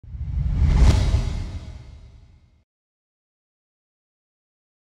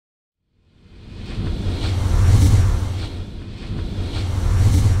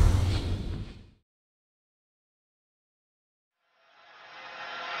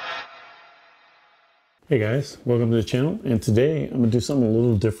Hey guys, welcome to the channel, and today I'm going to do something a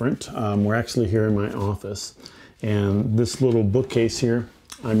little different. We're actually here in my office, and this little bookcase here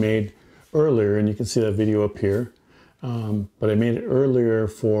I made earlier, and you can see that video up here, but I made it earlier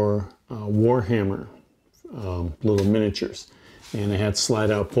for Warhammer little miniatures, and they had slide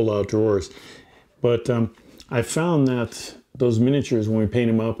out, pull out drawers. But I found that those miniatures, when we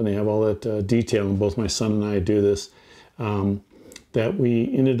paint them up and they have all that detail, and both my son and I do this, that we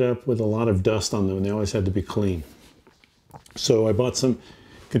ended up with a lot of dust on them, and they always had to be clean. So I bought some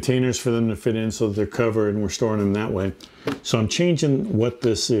containers for them to fit in so that they're covered, and we're storing them that way. So I'm changing what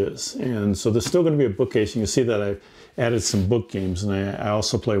this is. And so there's still going to be a bookcase. You can see that I've added some book games, and I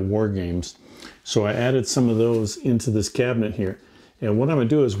also play war games. So I added some of those into this cabinet here. And what I'm going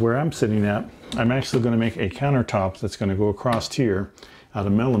to do is, where I'm sitting at, I'm actually going to make a countertop that's going to go across here out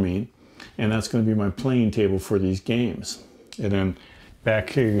of melamine, and that's going to be my playing table for these games. And then back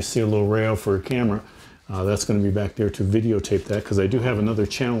here you see a little rail for a camera. That's going to be back there to videotape that, because I do have another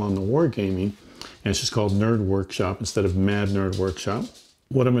channel on the wargaming, and it's just called Nerd Workshop instead of Mad Nerd Workshop.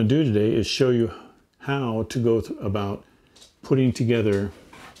 What I'm going to do today is show you how to go about putting together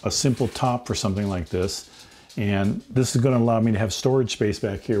a simple top for something like this. And this is going to allow me to have storage space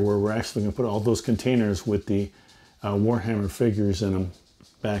back here, where we're actually going to put all those containers with the Warhammer figures in them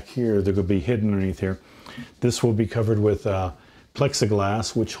back here. They're going to be hidden underneath here. This will be covered with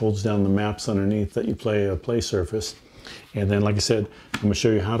plexiglass, which holds down the maps underneath that you play surface. And then, like I said, I'm going to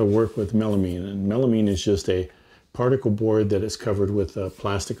show you how to work with melamine. And melamine is just a particle board that is covered with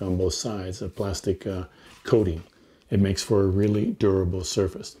plastic on both sides, a plastic coating. It makes for a really durable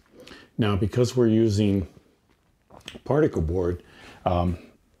surface. Now, because we're using particle board,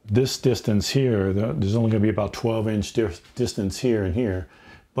 this distance here, there's only going to be about 12-inch distance here and here,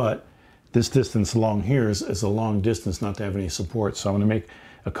 but this distance along here is a long distance not to have any support. So I'm going to make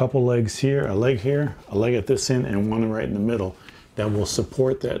a couple legs here, a leg here, a leg at this end, and one right in the middle that will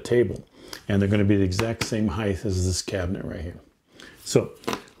support that table. And they're going to be the exact same height as this cabinet right here. So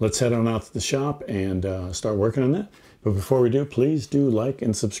let's head on out to the shop and start working on that. But before we do, please do like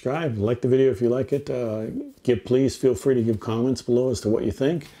and subscribe. Like the video if you like it. Please feel free to give comments below as to what you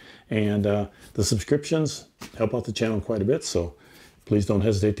think. And the subscriptions help out the channel quite a bit. So please don't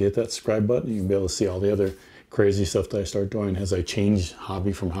hesitate to hit that subscribe button. You'll be able to see all the other crazy stuff that I start doing as I change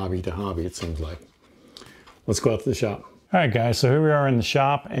hobby from hobby to hobby, it seems like. Let's go out to the shop. All right, guys, so here we are in the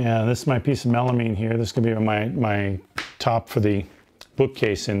shop, and this is my piece of melamine here. This is going to be my top for the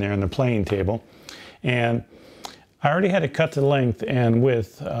bookcase in there and the playing table. And I already had it cut to length and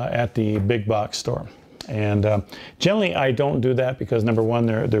width at the big box store. And generally I don't do that because, number one,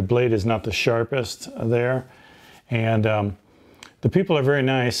 their blade is not the sharpest there. And the people are very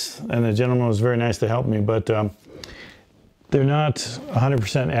nice, and the gentleman was very nice to help me, but they're not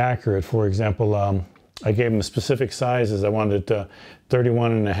 100% accurate. For example, I gave them the specific sizes. I wanted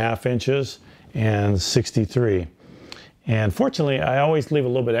 31.5 inches and 63. And fortunately, I always leave a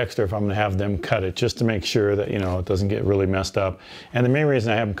little bit extra if I'm going to have them cut it, just to make sure that, you know, it doesn't get really messed up. And the main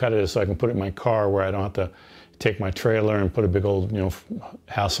reason I have them cut it is so I can put it in my car, where I don't have to take my trailer and put a big old, you know,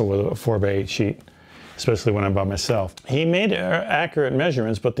 hassle with a 4x8 sheet, especially when I'm by myself. He made accurate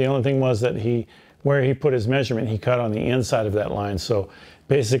measurements, but the only thing was that where he put his measurement, he cut on the inside of that line. So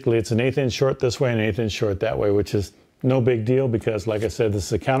basically it's an 1/8 inch short this way and an 1/8 inch short that way, which is no big deal because, like I said, this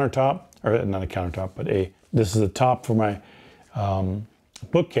is a countertop, or not a countertop, but this is a top for my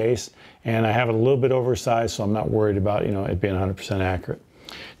bookcase, and I have it a little bit oversized, so I'm not worried about, you know, it being 100% accurate.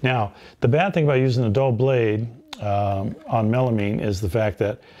 Now, the bad thing about using a dull blade on melamine is the fact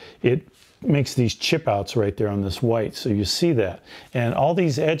that it makes these chip outs right there on this white, so you see that. And all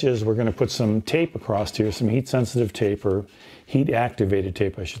these edges, we're going to put some tape across here, some heat sensitive tape, or heat activated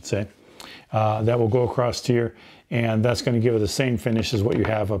tape I should say, that will go across here, and that's going to give it the same finish as what you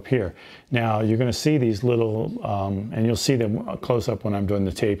have up here. Now you're going to see these little, and you'll see them close up when I'm doing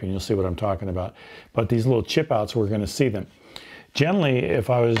the taping, you'll see what I'm talking about, but these little chip outs, we're going to see them. Generally,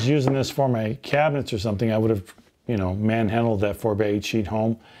 if I was using this for my cabinets or something, I would have, you know, manhandled that 4x8 sheet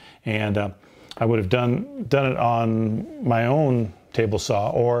home, and I would have done it on my own table saw,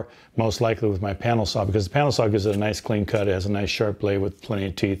 or most likely with my panel saw, because the panel saw gives it a nice clean cut. It has a nice sharp blade with plenty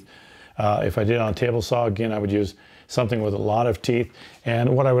of teeth. If I did it on a table saw, again, I would use something with a lot of teeth.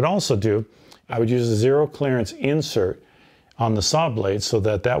 And what I would also do, I would use a zero clearance insert on the saw blade, so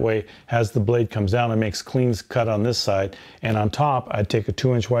that way, as the blade comes down, it makes clean cut on this side. And on top, I'd take a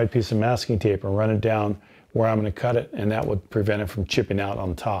 2-inch wide piece of masking tape and run it down where I'm going to cut it, and that would prevent it from chipping out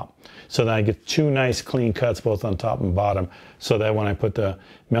on top. So then I get 2 nice clean cuts both on top and bottom, so that when I put the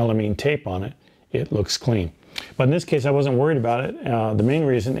melamine tape on it, it looks clean. But in this case, I wasn't worried about it. The main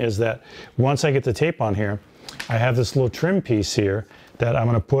reason is that once I get the tape on here, I have this little trim piece here that I'm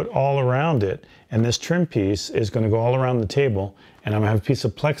going to put all around it. And this trim piece is going to go all around the table. And I'm going to have a piece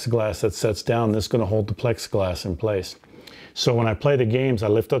of plexiglass that sets down. That's going to hold the plexiglass in place. So when I play the games, I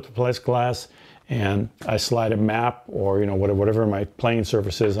lift up the plexiglass and I slide a map or, you know, whatever my playing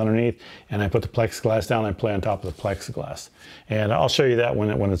surface is underneath, and I put the plexiglass down and I play on top of the plexiglass. And I'll show you that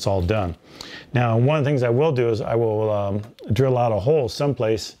when it's all done. Now, one of the things I will do is I will drill out a hole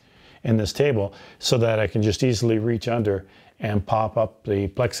someplace in this table so that I can just easily reach under and pop up the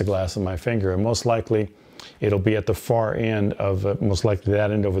plexiglass in my finger. And most likely it'll be at the far end of, most likely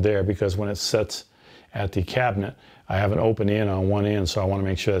that end over there, because when it sets at the cabinet, I have an open in on one end, so I want to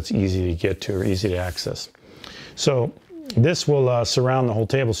make sure that's easy to get to or easy to access. So this will surround the whole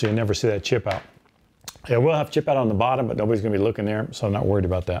table so you never see that chip out. It will have chip out on the bottom, but nobody's going to be looking there, so I'm not worried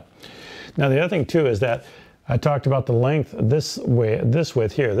about that. Now the other thing too is that I talked about the length this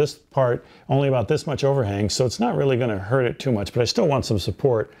width here, this part only about this much overhang, so it's not really going to hurt it too much, but I still want some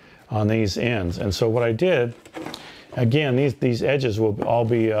support on these ends. And so what I did, again, these edges will all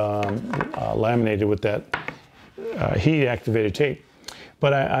be laminated with that heat activated tape.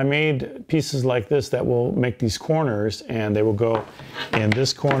 But I made pieces like this that will make these corners, and they will go in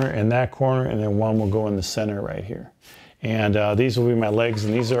this corner and that corner, and then one will go in the center right here. And these will be my legs,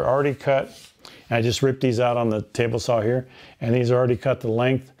 and these are already cut. And I just ripped these out on the table saw here, and these are already cut the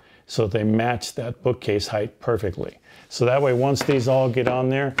length so that they match that bookcase height perfectly. So that way, once these all get on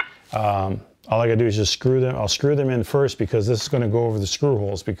there, all I gotta do is just screw them. I'll screw them in first because this is gonna go over the screw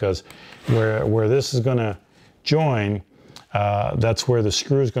holes, because where this is gonna join, that's where the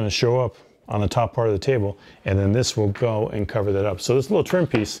screw is going to show up on the top part of the table, and then this will go and cover that up. So this little trim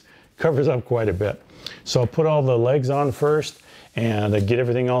piece covers up quite a bit. So I'll put all the legs on first and get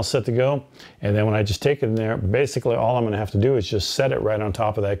everything all set to go, and then when I just take it in there, basically all I'm going to have to do is just set it right on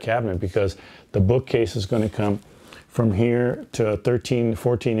top of that cabinet, because the bookcase is going to come from here to 13,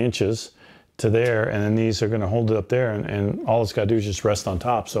 14 inches to there, and then these are going to hold it up there, and all it's got to do is just rest on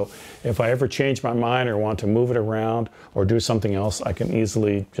top. So if I ever change my mind or want to move it around or do something else, I can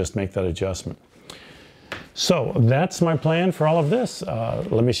easily just make that adjustment. So that's my plan for all of this.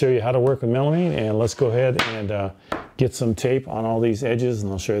 Let me show you how to work with melamine, and let's go ahead and get some tape on all these edges,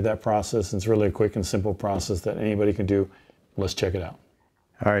 and I'll show you that process. It's really a quick and simple process that anybody can do. Let's check it out.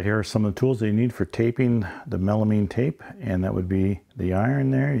 All right, here are some of the tools that you need for taping the melamine tape, and that would be the iron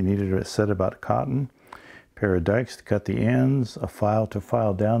there. You need a set about cotton, a pair of dikes to cut the ends, a file to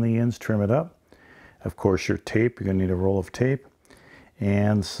file down the ends, trim it up. Of course, your tape, you're going to need a roll of tape,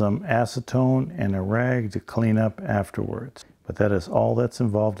 and some acetone and a rag to clean up afterwards. But that is all that's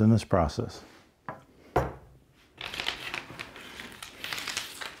involved in this process.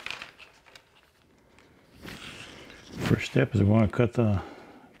 First step is we want to cut the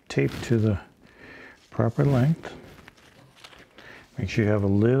tape to the proper length. Make sure you have a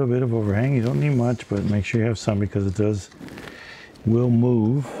little bit of overhang. You don't need much, but make sure you have some, because it will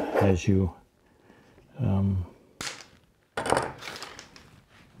move as you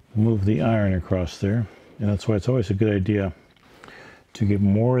move the iron across there. And that's why it's always a good idea to get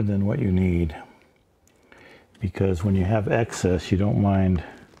more than what you need, because when you have excess, you don't mind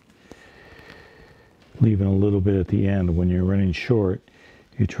leaving a little bit at the end. When you're running short,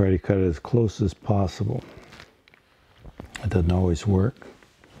 you try to cut it as close as possible. It doesn't always work.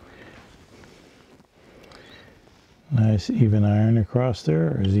 Nice even iron across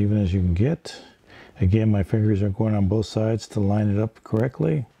there, as even as you can get. Again, my fingers are going on both sides to line it up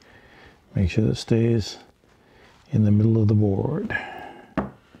correctly. Make sure that it stays in the middle of the board.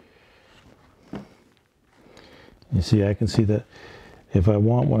 You see, I can see that if I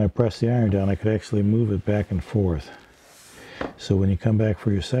want, when I press the iron down, I could actually move it back and forth. So when you come back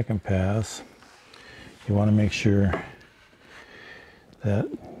for your second pass, you want to make sure that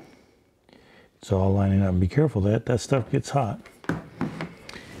it's all lining up. Be careful that stuff gets hot.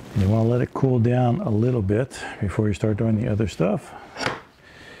 And you want to let it cool down a little bit before you start doing the other stuff.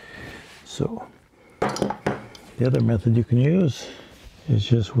 So the other method you can use is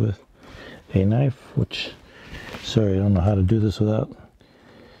just with a knife, which, sorry, I don't know how to do this without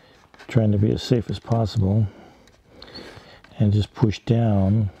trying to be as safe as possible, and just push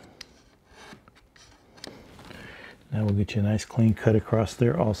down. That will get you a nice clean cut across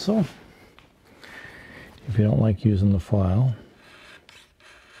there also, if you don't like using the file.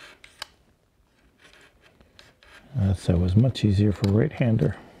 That was much easier for a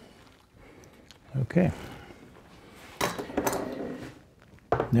right-hander. Okay.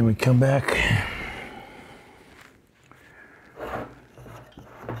 Then we come back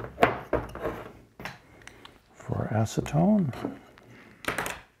acetone.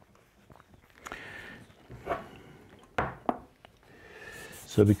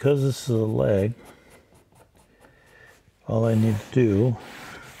 So because this is a leg, all I need to do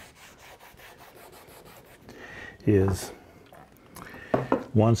is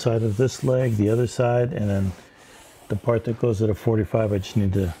one side of this leg, the other side, and then the part that goes at a 45, I just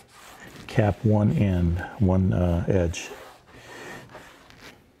need to cap one end, one edge.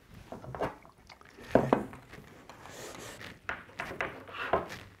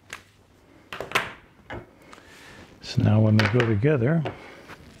 So now when they go together,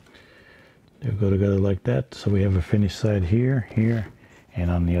 they'll go together like that. So we have a finished side here, here, and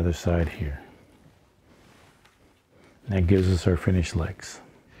on the other side here. And that gives us our finished legs.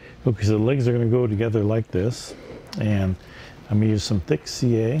 Okay, so the legs are going to go together like this. And I'm going to use some thick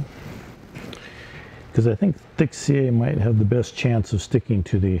CA, because I think thick CA might have the best chance of sticking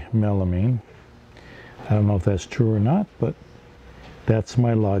to the melamine. I don't know if that's true or not, but that's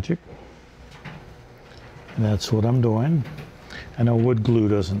my logic. And that's what I'm doing. I know wood glue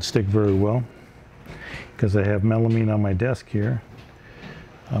doesn't stick very well, because I have melamine on my desk here,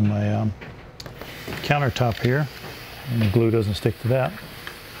 on my countertop here, and the glue doesn't stick to that.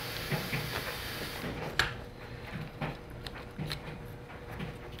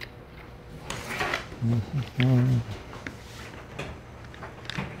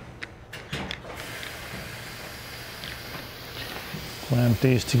 Clamp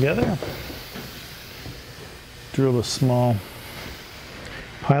these together. Drill a small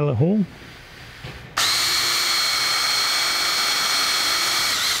pilot hole.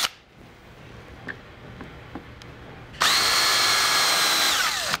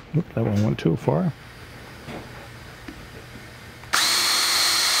 Oop, that one went too far.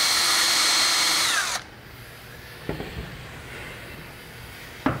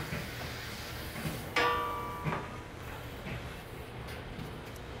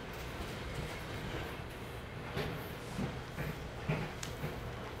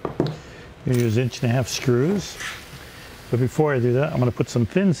 I'm going to use 1.5-inch screws, but before I do that, I'm going to put some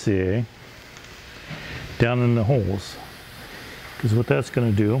thin CA down in the holes, because what that's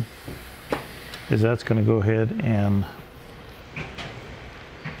going to do is that's going to go ahead and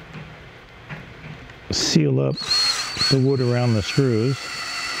seal up the wood around the screws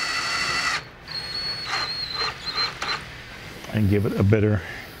and give it a better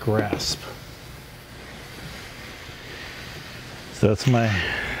grasp. So that's my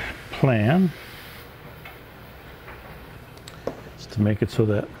plan, is to make it so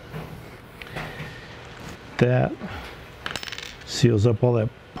that that seals up all that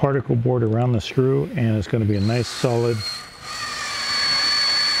particle board around the screw, and it's going to be a nice solid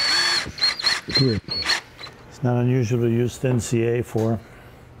grip. It's not unusual to use thin CA for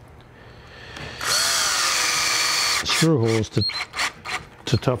screw holes to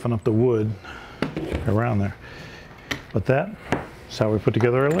toughen up the wood around there, but that's how we put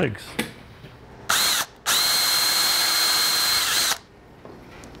together our legs.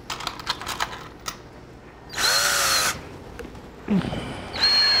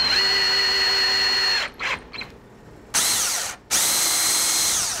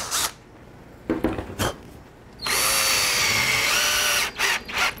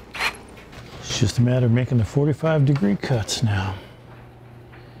 It's just a matter of making the 45-degree cuts now.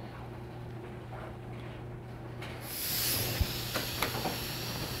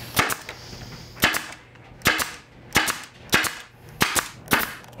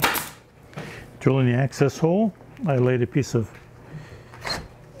 Drilling the access hole, I laid a piece of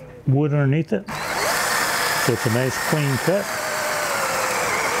wood underneath it, so it's a nice clean cut.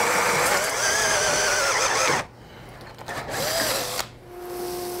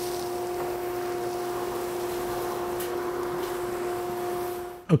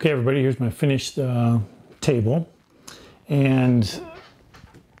 Okay, everybody, here's my finished table. And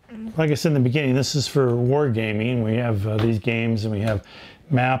like I said in the beginning, this is for wargaming. We have these games and we have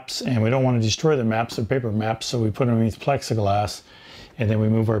maps, and we don't want to destroy the maps. They're paper maps, so we put them underneath plexiglass, and then we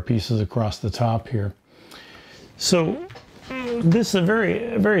move our pieces across the top here. So this is a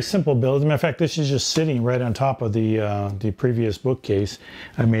very simple build. As a matter of fact, this is just sitting right on top of the previous bookcase.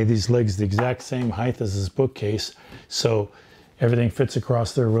 I made these legs the exact same height as this bookcase, so everything fits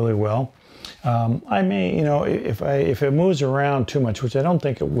across there really well. I may, you know, if it moves around too much, which I don't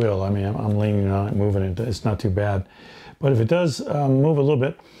think it will. I mean, I'm leaning on it, moving it. It's not too bad. But if it does move a little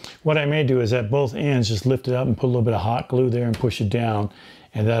bit, what I may do is at both ends just lift it up and put a little bit of hot glue there and push it down,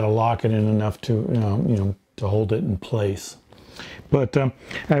 and that'll lock it in enough to you know to hold it in place. But I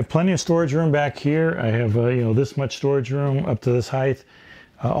have plenty of storage room back here. I have you know, this much storage room up to this height,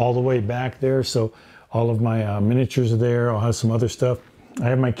 all the way back there. So All of my miniatures are there. I'll have some other stuff. I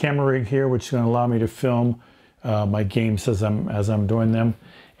have my camera rig here, which is going to allow me to film my games as I'm doing them.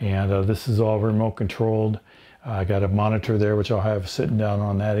 And this is all remote controlled. I got a monitor there, which I'll have sitting down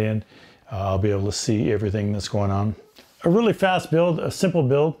on that end. I'll be able to see everything that's going on. A really fast build, a simple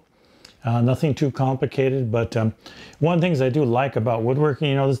build, nothing too complicated. But one of the things I do like about woodworking,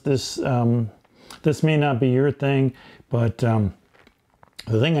 you know, this may not be your thing, but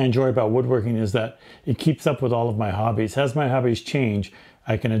the thing I enjoy about woodworking is that it keeps up with all of my hobbies. As my hobbies change,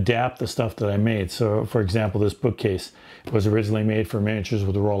 I can adapt the stuff that I made. So, for example, this bookcase was originally made for miniatures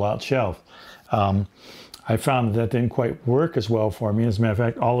with a roll-out shelf. I found that didn't quite work as well for me. As a matter of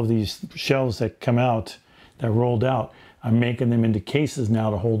fact, all of these shelves that come out, that rolled out, I'm making them into cases now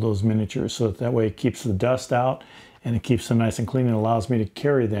to hold those miniatures, so that way it keeps the dust out and it keeps them nice and clean and allows me to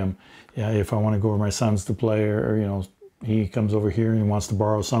carry them. Yeah, if I want to go over my sons to play, or you know, he comes over here and he wants to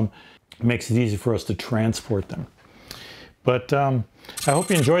borrow some, it makes it easy for us to transport them. But I hope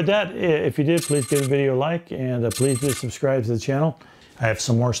you enjoyed that. If you did, please give the video a like, and please do subscribe to the channel. I have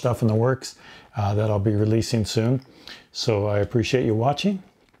some more stuff in the works that I'll be releasing soon. So I appreciate you watching.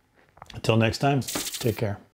 Until next time, take care.